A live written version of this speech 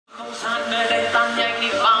tan nhanh đi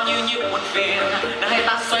bao nhiêu những muộn phiền. Để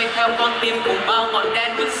ta xoay theo con tim cùng bao ngọn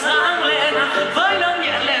đèn cứ sáng lên. Với nâng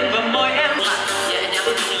nhẹ lên bờ môi em nhẹ nhàng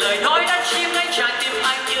lời nói đã chìm ngay trái tim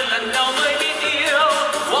anh như lần đầu mới biết yêu.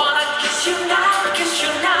 Wanna kiss you now, kiss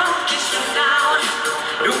you now, kiss you now.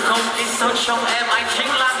 Đúng không khi sâu trong em anh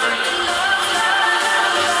chính là người.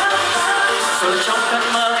 Rồi trong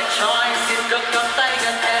cơn mơ hãy cho anh xin được cầm tay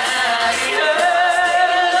gần em.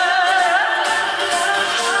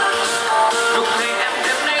 Nụ cười em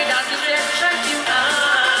đêm nay đã giữ đến trái tim anh.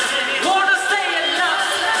 Wanna stay in love.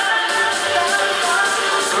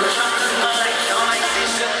 Rồi trong cơn mơ hãy cho anh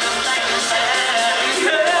xin được cầm tay gần em.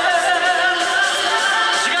 You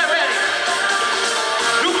guys ready?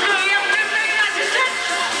 Nụ cười em đêm nay đã giữ đến.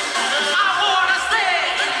 I wanna stay.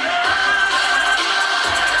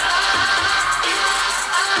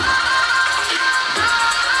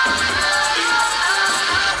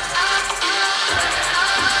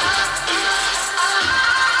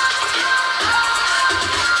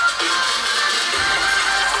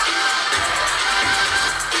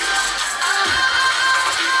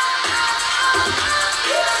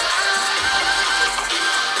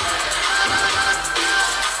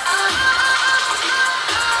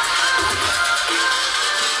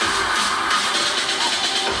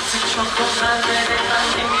 Cho không gian để ta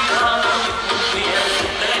nhanh đi bao nhiêu những muộn phiền.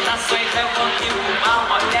 Để ta xoay theo con tim cùng bao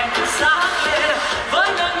ngọn đèn cứ sáng lên. Với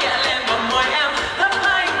nâng nhẹ lên bờ môi em hất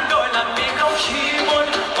anh đôi làm vì không chỉ muốn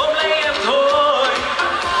ôm lấy em thôi.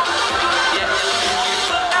 Nhẹ nhàng từng nhịp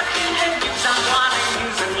bước đã khiến em nhịp giang hoa anh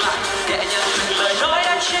nhưng dừng lại. Nhẹ nhàng từng lời nói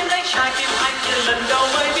đã chiếm lấy trái tim anh như lần đầu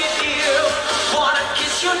mới biết yêu. Wanna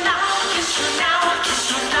kiss you now, kiss you now,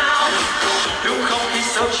 kiss you now. Đúng không khi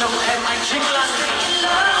sâu trong em anh chính là người.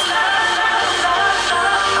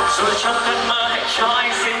 Rồi trong cơn mơ hãy cho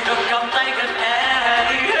anh xin được cầm tay gần em.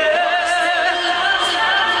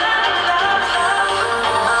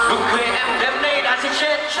 Nụ cười em đêm nay đã giết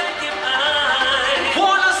chết trái tim anh.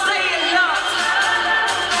 Wanna stay in love.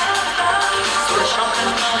 Rồi trong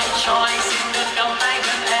cơn mơ hãy cho anh xin được cầm tay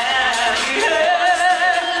gần em.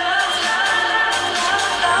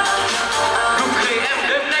 Nụ cười em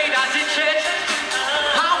đêm nay đã giết chết.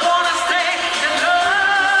 I wanna stay in love.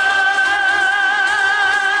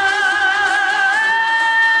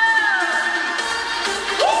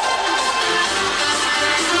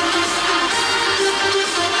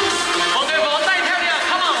 Mọi người vỗ tay theo đi ạ,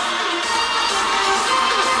 come on.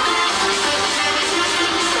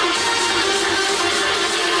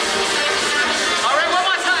 All right, one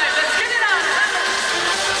more time, let's get it on.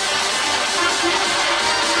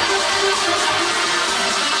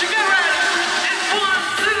 You get ready? And 1,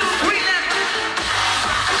 2, 3, let's.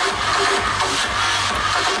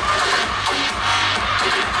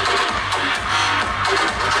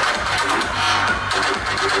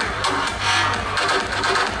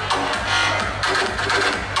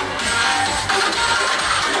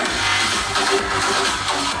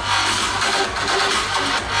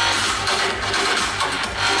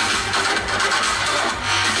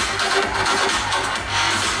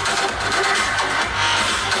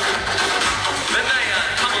 Bên này ạ,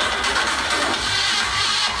 come on.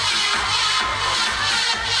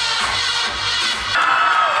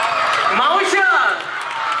 Máu chưa?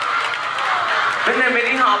 Bên này mình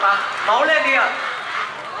đi họp à? Máu lên đi ạ.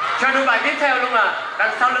 Cho đôi bài tiếp theo luôn à?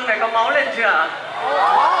 Đằng sau lưng này có máu lên chưa ạ?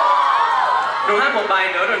 Đủ hát một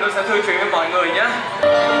bài nữa rồi tôi sẽ thư chuyện với mọi người nhé.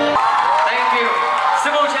 Thank you.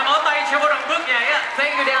 Xin mời chào máu tay cho vô động bước nhảy ạ.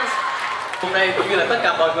 Thank you dance. Hôm nay cũng như là tất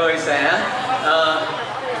cả mọi người sẽ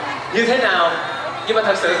như thế nào. Nhưng mà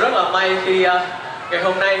thật sự rất là may khi ngày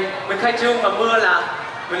hôm nay mình khai trương mà mưa là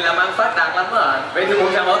mình làm ăn phát đạt lắm ạ. Vậy thì một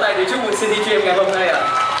tràng máu tay để chúc mừng Citygym ngày hôm nay ạ.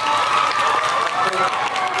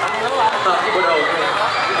 Cái bộ đồ này.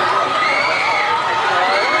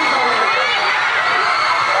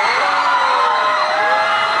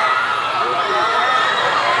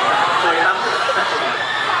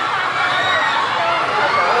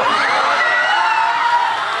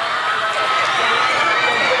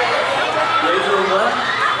 Dễ thương quá.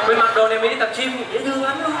 Mình mặc đồ này mình đi tập gym dễ thương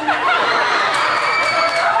lắm luôn.